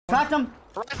Cracked him.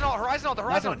 Horizontal, the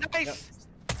horizontal. Nice. Yep.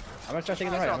 I'm gonna start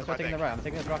taking the right. I'm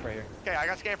taking this rock right here. Okay, I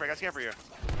got scan for you. That's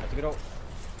a good ult.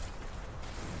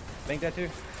 Bank that too.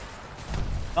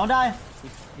 Don't die.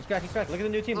 He's cracked. Look at the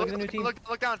new team.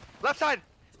 Look down. Left side.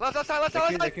 Left side.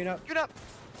 Queuing up. Queuing up.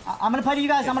 I'm gonna play to you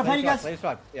guys. Play this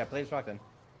rock. Yeah, play this rock then.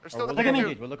 There's still We'll the look over two.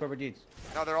 deeds. We'll look over deeds.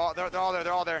 No, they're all there.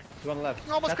 Two on the left.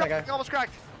 Almost That's that cracked. guy. Almost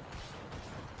cracked.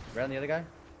 Right on the other guy.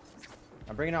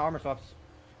 I'm bringing out armor swaps.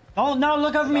 Oh no!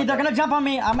 Look over me. They're gonna jump on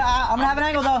me. I'm gonna have an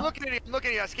angle though. I'm looking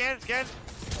at you. Scan.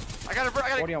 I got a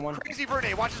 40 on one. crazy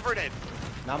Vernade. Watch his Vernade.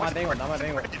 Not my bangle.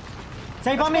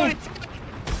 Safe on me.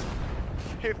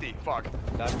 50. Fuck.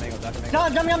 Dodge bangle. No,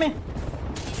 jump me on me.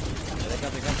 Yeah,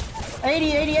 they come.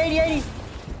 80.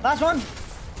 Last one.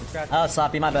 Oh,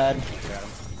 sloppy. My bad.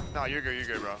 No, you're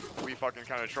good, bro. We fucking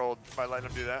kind of trolled by letting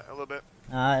him do that a little bit.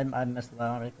 I missed that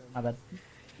one. My bad.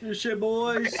 Good shit,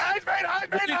 boys. Nice,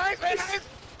 man.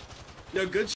 Yo, good